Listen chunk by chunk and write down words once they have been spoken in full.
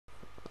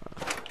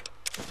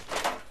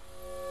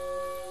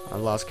I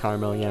lost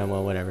caramel. Yeah,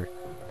 well, whatever.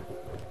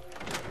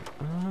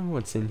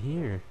 What's in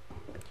here?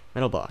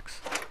 Metal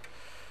box.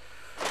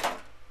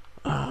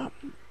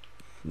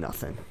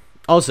 Nothing.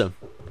 Also,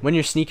 when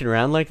you're sneaking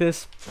around like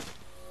this,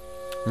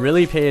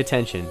 really pay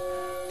attention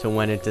to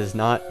when it does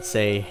not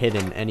say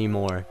hidden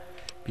anymore,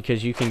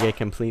 because you can get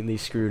completely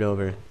screwed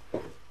over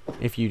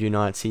if you do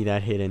not see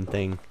that hidden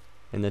thing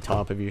in the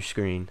top of your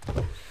screen.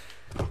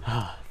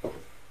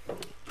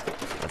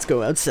 Let's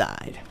go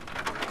outside.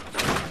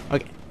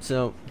 Okay,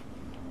 so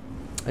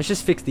let's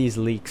just fix these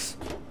leaks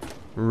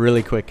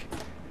really quick,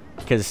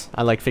 because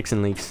I like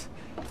fixing leaks.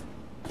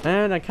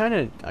 And I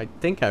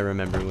think I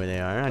remember where they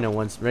are. I know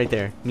one's right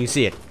there. You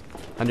see it.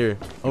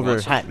 Over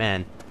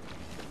Hatman.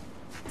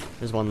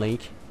 There's one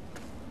leak.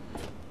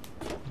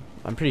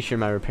 I'm pretty sure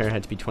my repair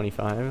had to be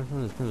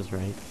 25. That was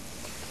right.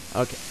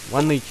 Okay,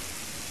 one leak.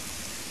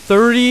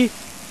 30.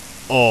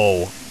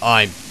 Oh,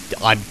 I'm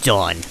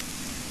done.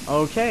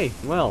 Okay,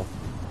 well,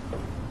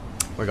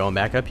 we're going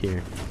back up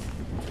here.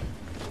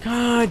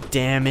 God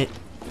damn it.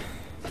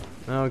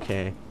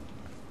 Okay.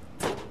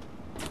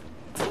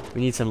 We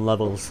need some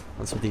levels.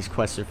 That's what these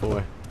quests are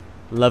for.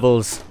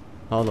 Levels.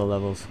 All the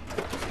levels.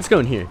 Let's go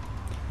in here.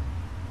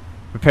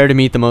 Prepare to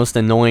meet the most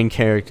annoying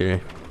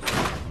character.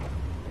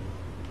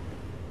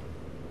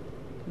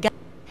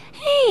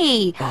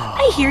 Hey,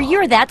 I hear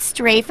you're that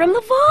stray from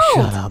the vault.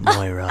 Shut up,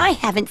 Moira. I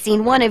haven't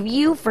seen one of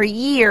you for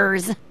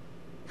years.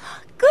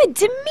 Good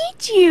to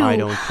meet you. I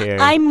don't care.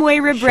 I'm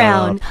Moira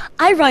Brown. Up.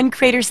 I run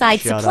Craterside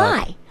Shut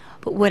Supply. up.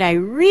 But what I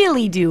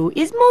really do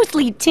is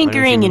mostly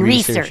tinkering and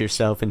research.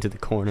 Yourself into the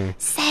corner.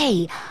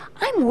 Say,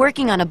 I'm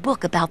working on a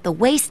book about the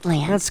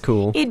wasteland. That's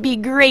cool. It'd be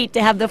great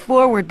to have the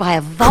foreword by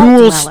a vault Cool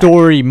dweller.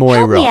 story, Moira.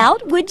 Help me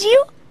out, would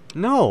you?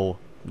 No.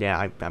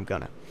 Yeah, I'm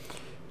gonna.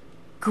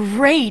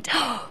 Great.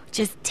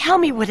 Just tell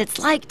me what it's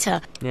like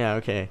to... Yeah,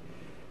 okay.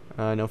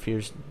 No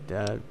fears.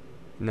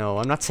 No,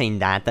 I'm not saying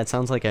that. That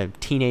sounds like a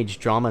teenage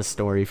drama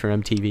story for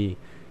MTV.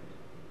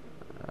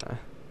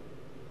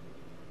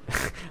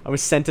 I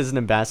was sent as an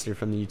ambassador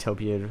from the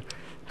Utopia.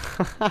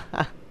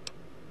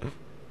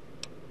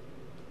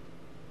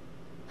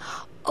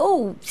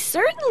 Oh,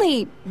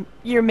 certainly,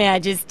 Your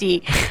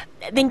Majesty.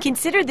 Then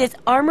consider this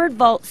armored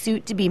vault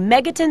suit to be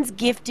Megaton's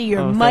gift to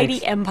your mighty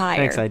thanks. empire.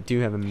 Thanks, I do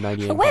have a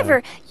mighty However,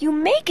 empire. you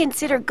may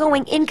consider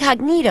going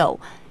incognito.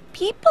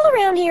 People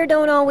around here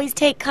don't always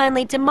take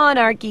kindly to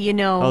monarchy, you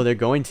know. Oh, they're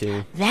going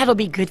to. That'll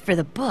be good for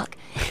the book.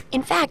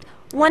 In fact,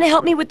 want to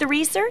help me with the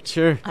research?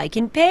 Sure. I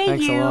can pay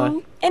Thanks you. a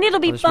lot. And it'll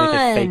be I'll just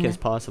fun. make it fake as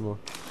possible.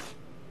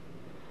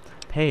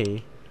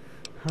 Pay?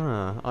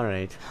 Huh,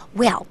 alright.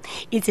 Well,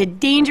 it's a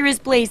dangerous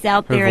place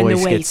out Her there in the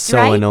voice waste, gets so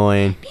right?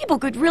 annoying. People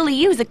could really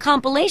use a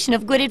compilation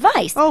of good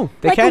advice. Oh,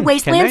 they like can a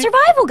Wasteland they?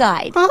 Survival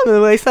Guide. Oh, the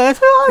Wasteland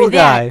For Survival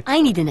that, Guide.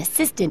 I need an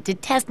assistant to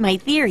test my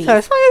theories.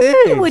 That's my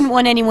I theories. wouldn't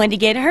want anyone to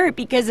get hurt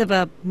because of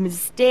a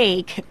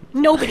mistake.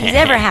 Nobody's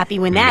ever happy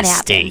when that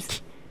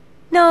happens.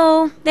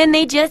 No, then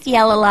they just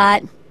yell a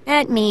lot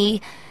at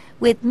me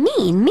with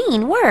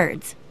mean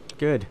words.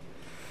 Good.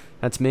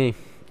 That's me.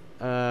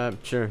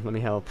 Sure, let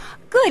me help.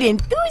 Good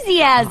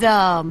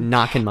enthusiasm.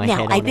 Knocking my Now,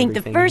 head on I think the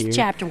everything first here.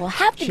 chapter will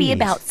have to be Jeez.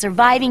 about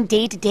surviving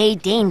day-to-day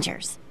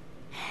dangers.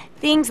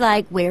 Things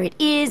like where it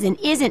is and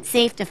isn't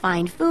safe to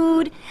find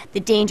food, the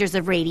dangers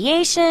of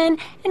radiation,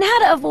 and how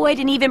to avoid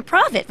and even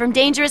profit from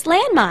dangerous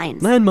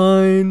landmines.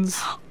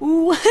 Landmines.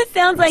 Ooh,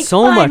 sounds like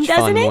So fun, much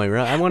doesn't fun, it?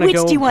 Moira. I want to Which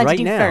go do you want right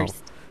to do now.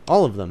 first?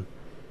 All of them.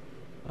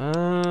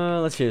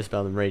 Let's hear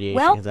about the radiation.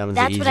 Well, 'cause that one's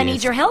that's the what I need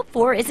easiest. your help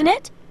for, isn't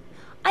it?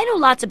 I know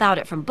lots about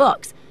it from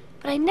books,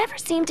 but I never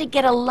seem to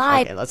get a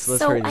live, Okay, let's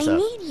so hurry this I up.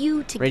 need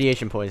you to...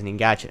 Radiation poisoning,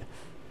 gotcha.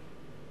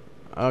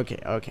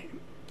 Okay.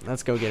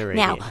 Let's go get a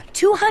radiation. Now,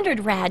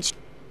 200 Raj.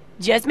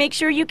 Just make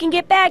sure you can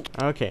get back.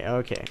 Okay.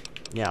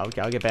 Yeah,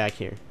 I'll get back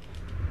here.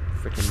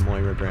 Frickin'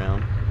 Moira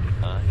Brown.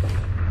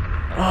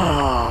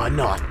 Oh,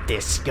 not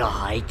this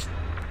guy.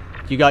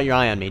 You got your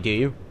eye on me, do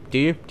you? Do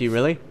you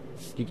really?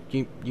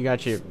 You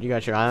got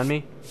your eye on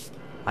me?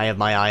 I have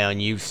my eye on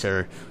you,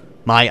 sir.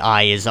 My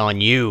eye is on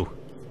you.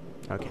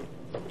 Okay.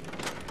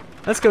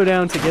 Let's go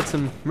down to get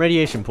some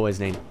radiation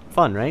poisoning.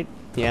 Fun, right?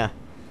 Yeah.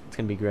 It's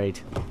gonna be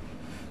great.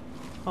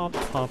 Hop.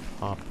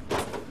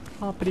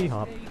 Hoppity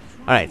hop.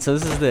 Alright, so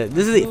this is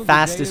the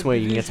fastest way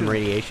you can get some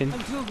radiation.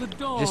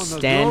 Just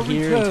stand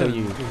here until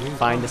you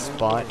find a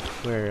spot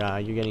where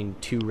you're getting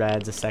 2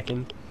 rads a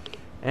second.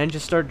 And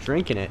just start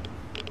drinking it.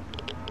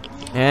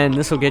 And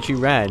this will get you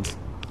rads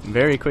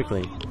very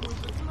quickly.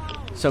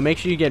 So make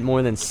sure you get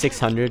more than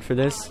 600 for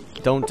this.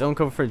 Don't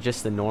go for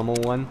just the normal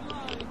one,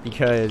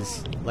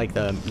 because like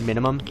the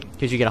minimum,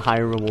 because you get a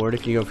higher reward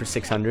if you go for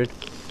 600,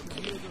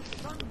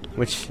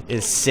 which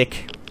is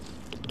sick.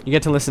 You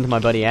get to listen to my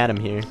buddy Adam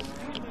here,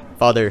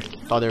 father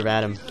of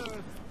Adam,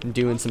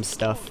 doing some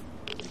stuff,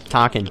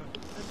 talking.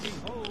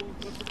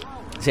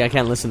 See, I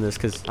can't listen to this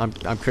because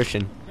I'm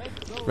Christian.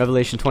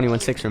 Revelation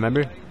 21:6,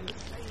 remember?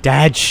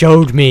 Dad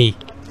showed me.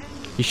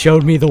 He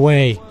showed me the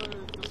way.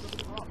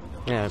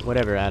 Yeah,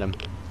 whatever, Adam.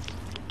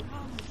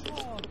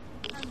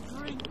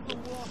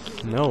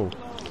 No.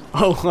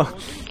 Oh,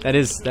 that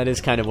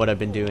is kind of what I've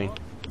been doing.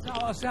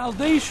 our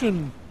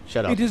salvation.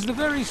 Shut up. It is the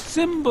very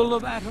symbol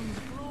of Atom's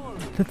glory.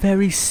 The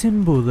very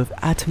symbol of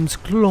Atom's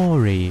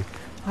glory.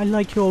 I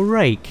like your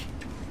rake.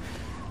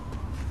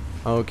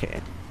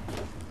 Okay.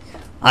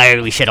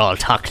 We should all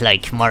talk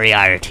like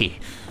Moriarty.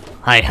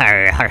 Hi,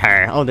 har, har,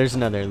 har. Oh, there's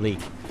another leak.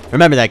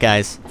 Remember that,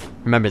 guys.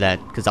 Remember that,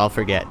 because I'll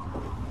forget.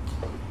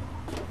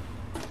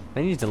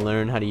 I need to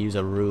learn how to use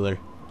a ruler.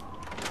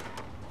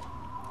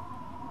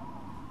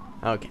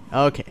 Okay,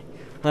 okay.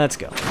 Let's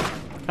go.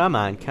 Come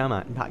on, come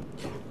on.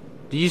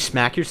 Did you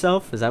smack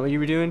yourself? Is that what you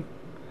were doing?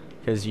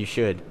 Because you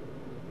should.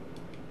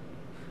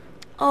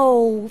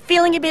 Oh,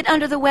 feeling a bit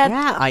under the weather?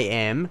 Yeah, I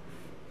am.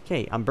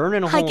 Okay, I'm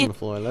burning a hole in the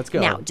floor. Let's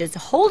go. Now, just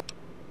hold.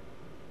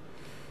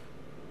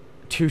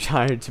 Too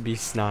tired to be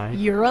snide.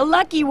 You're a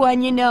lucky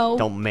one, you know.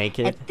 Don't make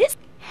it. At this,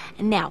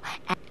 and now,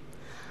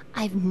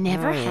 I've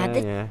never had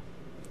the. Yeah.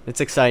 It's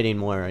exciting,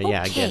 Moira.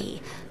 Yeah, I get it.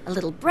 Okay, a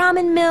little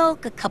Brahmin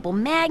milk, a couple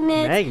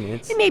magnets.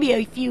 Magnets? And maybe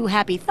a few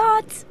happy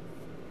thoughts.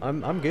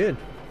 I'm good.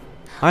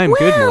 I'm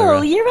good, Moira.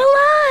 Well, you're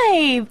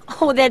alive.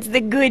 Oh, that's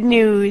the good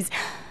news.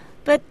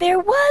 But there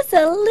was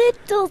a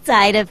little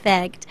side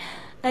effect.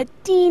 A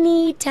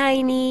teeny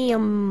tiny,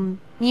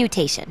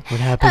 mutation. What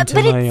happened to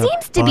but my it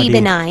seems to body? be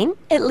benign,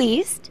 at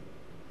least.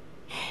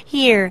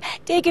 Here,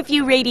 take a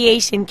few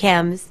radiation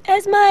chems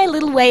as my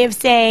little way of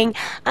saying,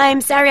 I'm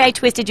sorry I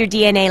twisted your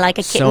DNA like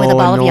a kitten with a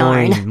ball of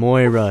yarn.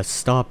 Moira,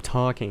 stop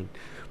talking.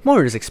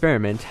 Moira's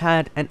experiment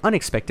had an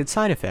unexpected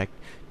side effect.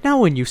 Now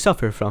when you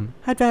suffer from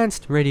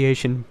advanced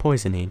radiation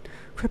poisoning,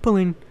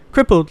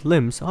 crippled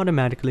limbs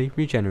automatically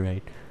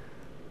regenerate.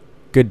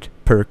 Good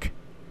perk.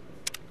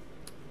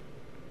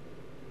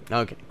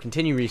 Okay,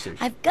 continue research.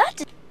 I've got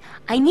to...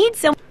 I need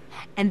some...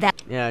 And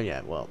that...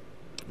 Yeah, well,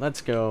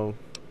 let's go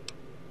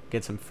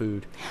get some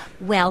food.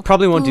 Well,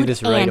 Probably won't do food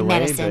this right and away,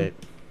 medicine.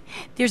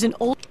 There's an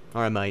old...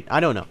 or I might.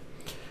 I don't know.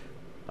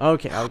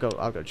 Okay, I'll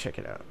go check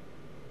it out.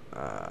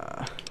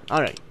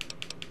 Alright.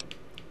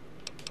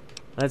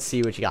 Let's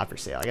see what you got for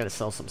sale. I gotta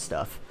sell some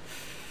stuff.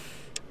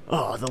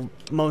 Oh, the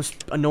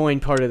most annoying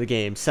part of the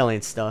game,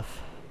 selling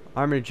stuff.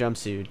 Armored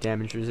jumpsuit,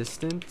 damage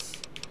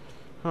resistance.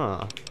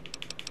 Huh.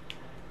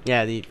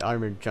 Yeah, the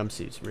armored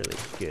jumpsuit's really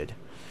good.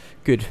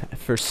 Good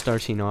for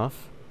starting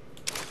off.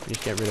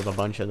 Just get rid of a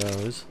bunch of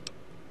those.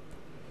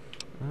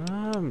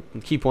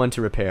 Keep one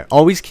to repair.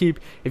 Always keep,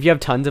 if you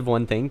have tons of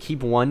one thing,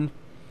 keep one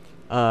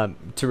to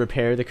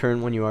repair the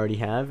current one you already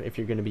have, if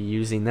you're going to be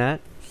using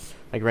that.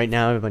 Like right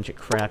now I have a bunch of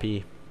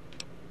crappy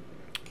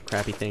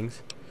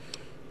things.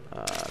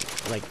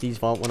 Like these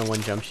Vault 101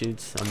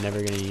 jumpsuits I'm never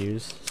going to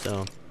use, so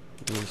I'm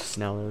going to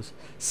sell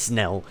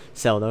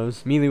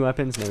those. Melee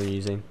weapons, never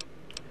using.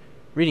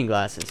 Reading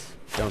glasses,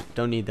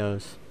 don't need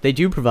those. They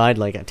do provide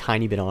like a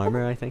tiny bit of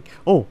armor, I think.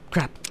 Oh,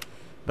 crap.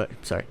 But,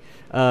 sorry.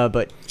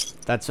 But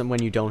that's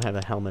when you don't have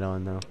a helmet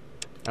on, though.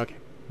 Okay,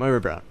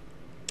 Moira Brown.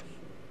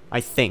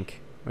 I think.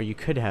 Or you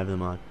could have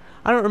them on.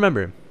 I don't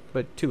remember,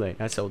 but too late.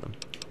 I sold them.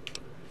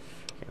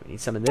 Okay, we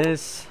need some of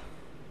this.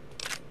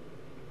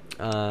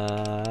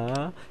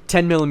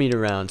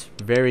 10mm rounds.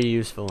 Very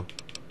useful.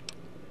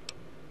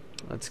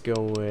 Let's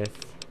go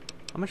with...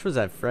 How much was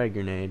that frag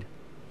grenade?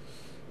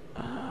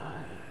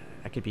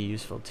 That could be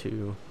useful,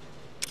 too.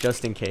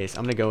 Just in case.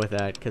 I'm gonna go with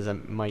that, because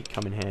it might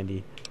come in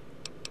handy.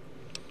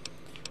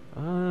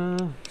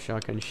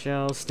 Shotgun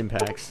shells, stim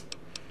packs.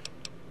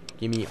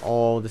 Give me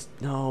all this.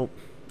 No,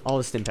 all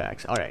the stim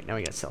packs. Alright, now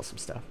we gotta sell some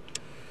stuff.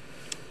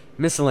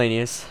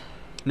 Miscellaneous.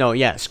 No,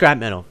 yeah, scrap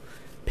metal.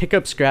 Pick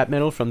up scrap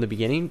metal from the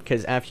beginning,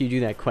 because after you do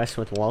that quest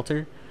with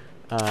Walter,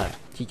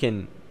 he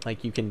can,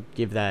 like, you can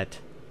give that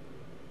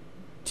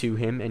to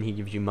him, and he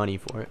gives you money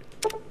for it.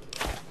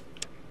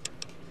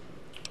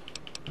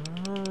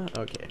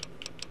 Okay.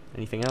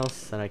 Anything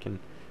else that I can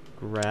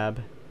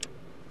grab?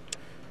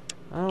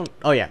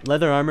 Oh yeah,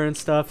 leather armor and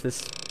stuff.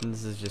 This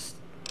is just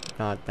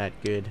not that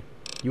good.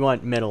 You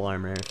want metal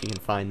armor if you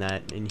can find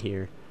that in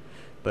here,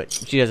 but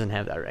she doesn't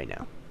have that right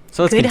now.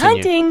 So let's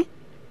continue. Good hunting.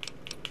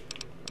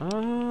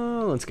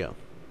 Let's go.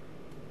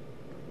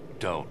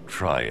 Don't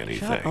try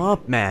anything. Shut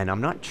up, man.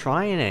 I'm not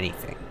trying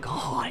anything.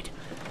 God.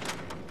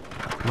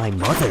 My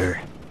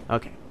mother.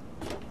 Okay.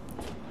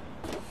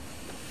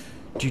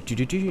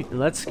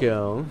 Let's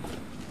go.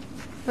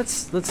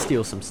 Let's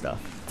steal some stuff.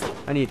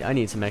 I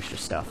need some extra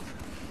stuff.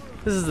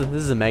 This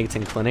is a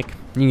Megaton clinic.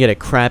 You can get a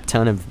crap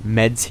ton of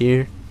meds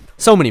here.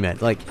 So many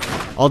meds, like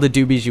all the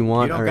doobies you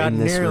want are in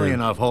this room. You don't got nearly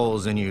enough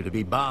holes in you to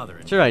be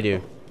bothering. Sure I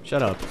do.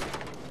 Shut up.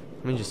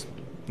 Let me just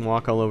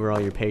walk all over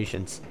all your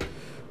patients.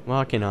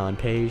 Walking on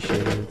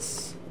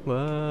patients.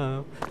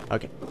 Whoa.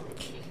 Okay.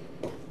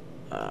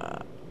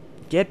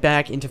 Get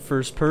back into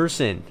first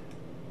person.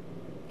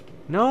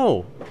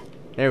 No.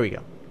 There we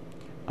go.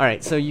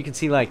 Alright, so you can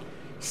see like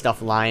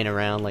stuff lying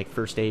around, like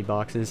first aid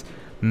boxes.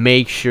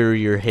 Make sure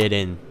you're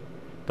hidden.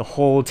 The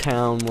whole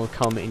town will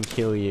come and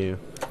kill you.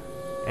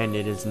 And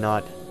it is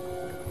not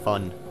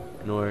fun,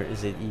 nor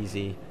is it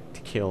easy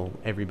to kill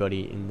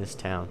everybody in this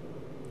town.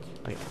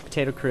 Okay,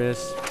 potato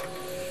crisp.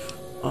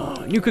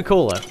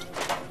 Nuka-Cola.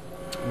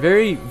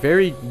 Very,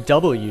 very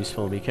double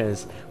useful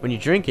because when you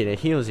drink it, it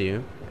heals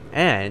you.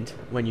 And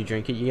when you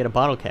drink it, you get a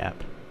bottle cap.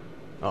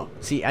 Oh,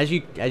 see, as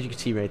you can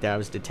see right there, I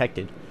was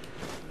detected.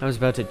 I was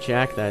about to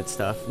jack that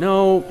stuff.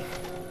 No.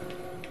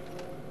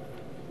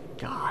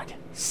 God,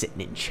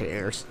 sitting in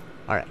chairs.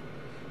 All right.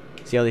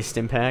 See all these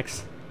stim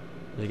packs?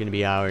 They're gonna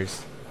be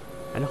ours.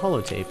 And a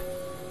holotape.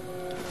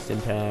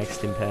 Stim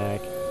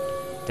pack,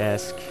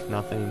 desk,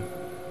 nothing.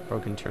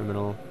 Broken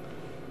terminal.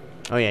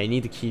 Oh yeah, you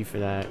need the key for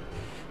that.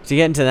 To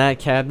get into that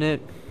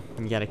cabinet,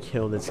 you gotta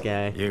kill this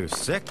guy. You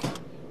sick?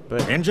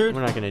 But Injured?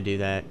 we're not gonna do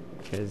that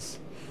because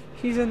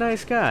he's a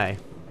nice guy.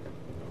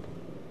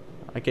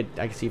 I could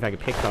see if I could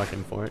pickpocket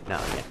him for it. No,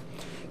 yeah.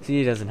 See,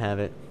 he doesn't have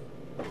it.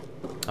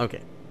 Okay,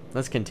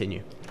 let's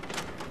continue.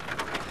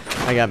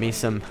 I got me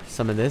some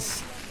of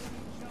this.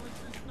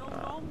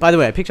 By the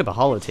way, I picked up a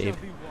holotape.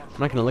 I'm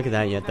not gonna look at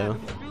that yet, though.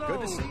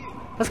 Good to see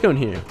you. Let's go in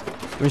here.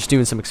 We're just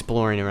doing some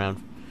exploring around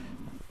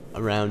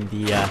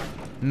the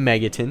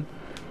Megaton.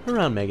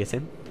 Around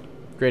Megaton.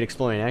 Great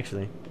exploring,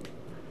 actually.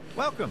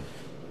 Welcome.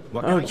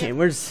 What can I Okay, get?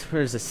 where's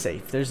the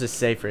safe? There's a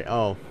safe right.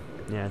 Oh,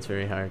 yeah, it's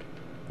very hard.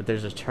 But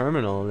there's a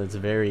terminal that's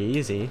very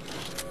easy.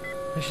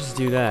 Let's just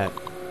do that.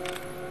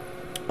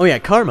 Oh yeah,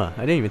 karma.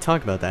 I didn't even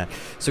talk about that.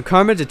 So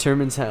karma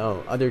determines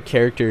how other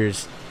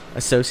characters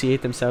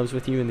associate themselves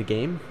with you in the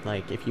game.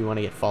 Like if you want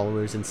to get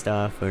followers and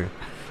stuff, or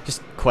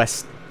just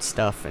quest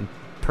stuff and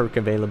perk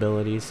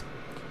availabilities.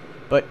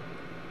 But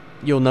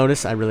you'll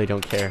notice I really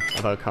don't care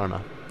about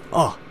karma.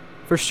 Oh,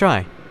 first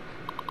try.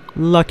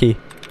 Lucky.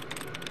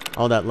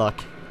 All that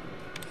luck.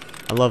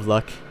 I love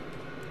luck.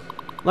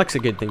 Luck's a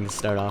good thing to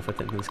start off with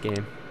in this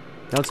game.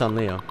 Notes on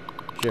Leo.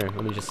 Sure,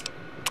 let me just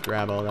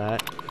grab all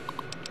that.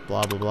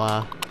 Blah, blah,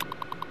 blah.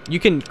 You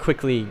can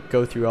quickly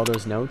go through all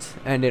those notes,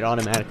 and it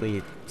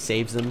automatically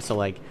saves them, so,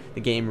 like,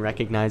 the game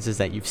recognizes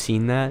that you've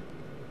seen that.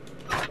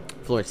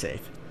 Floor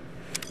safe.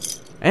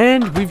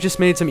 And we've just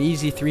made some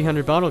easy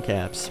 300 bottle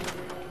caps.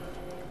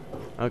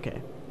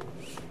 Okay.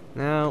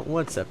 Now,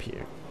 what's up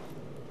here?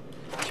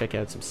 Check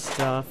out some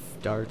stuff.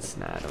 Darts.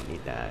 Nah, I don't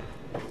need that.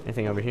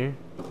 Anything over here?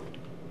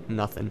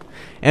 Nothing.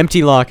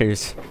 Empty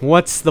lockers.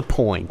 What's the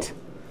point?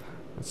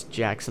 Let's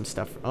jack some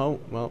stuff. Oh,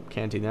 well,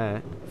 can't do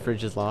that.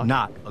 Fridge is locked.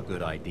 Not a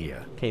good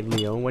idea. Okay,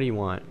 Leo, what do you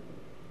want?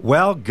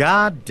 Well,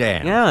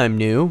 goddamn. Yeah, I'm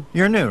new.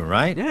 You're new,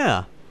 right?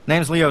 Yeah.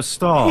 Name's Leo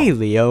Stahl. Hey,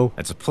 Leo.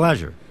 It's a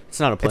pleasure.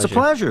 It's not a pleasure. It's a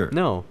pleasure.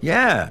 No.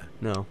 Yeah.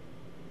 No.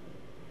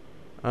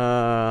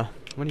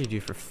 What do you do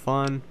for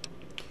fun?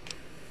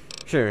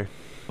 Sure.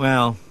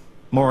 Well,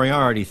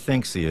 Moriarty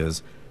thinks he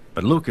is,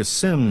 but Lucas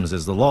Sims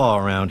is the law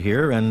around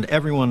here, and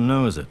everyone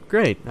knows it.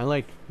 Great. I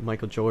like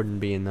Michael Jordan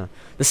being the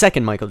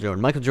second Michael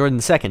Jordan. Michael Jordan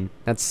the second.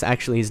 That's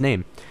actually his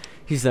name.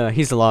 He's the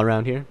law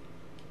around here.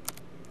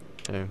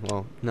 Okay,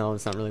 well, no,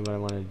 that's not really what I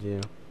wanted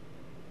to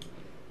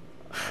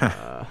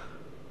do.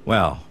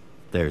 Well,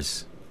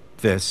 there's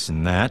this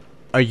and that.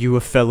 Are you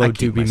a fellow I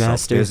keep doobie myself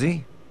master?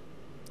 busy,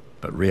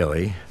 but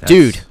really, that's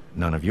Dude.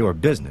 none of your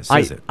business,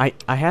 is it?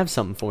 I have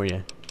something for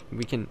you.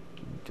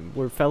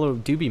 We're fellow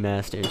doobie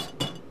masters.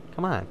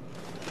 Come on.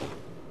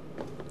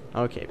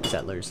 Okay,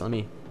 settlers. Let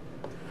me.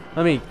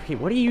 Hey,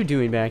 what are you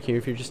doing back here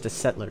if you're just a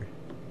settler?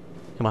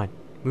 Come on,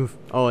 move.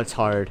 Oh, it's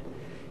hard.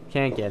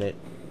 Can't get it.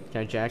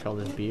 Can I jack all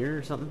this beer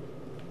or something?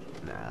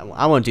 Nah,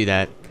 I won't do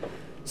that.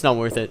 It's not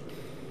worth it.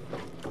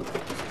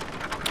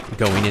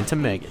 Going into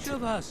Each Megas.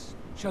 of us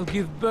shall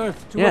give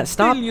birth to Yeah, a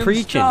stop billion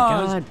preaching,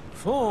 stars God.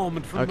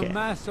 formed from Okay. the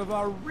mass of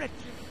our wretched.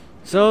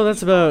 So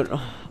that's about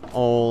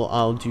all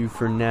I'll do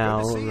for now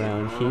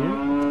around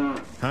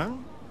here. Huh?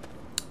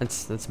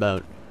 That's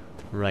about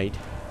right.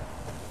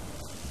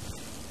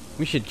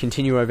 We should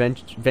continue our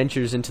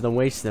ventures into the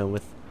waste, though,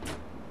 with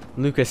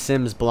Lucas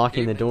Sims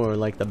blocking the door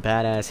like the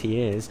badass he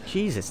is.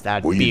 Jesus,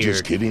 that Were beard. you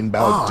just kidding Oh, I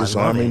about love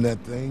disarming it. that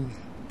thing?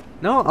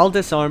 No, I'll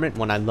disarm it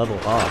when I level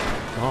up.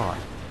 God.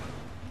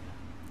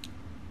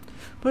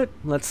 But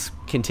let's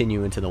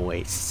continue into the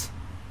wastes.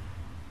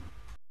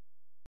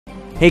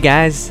 Hey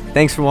guys,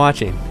 thanks for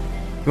watching.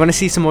 You want to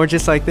see some more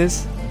just like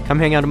this? Come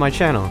hang out on my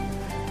channel.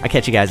 I'll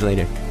catch you guys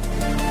later.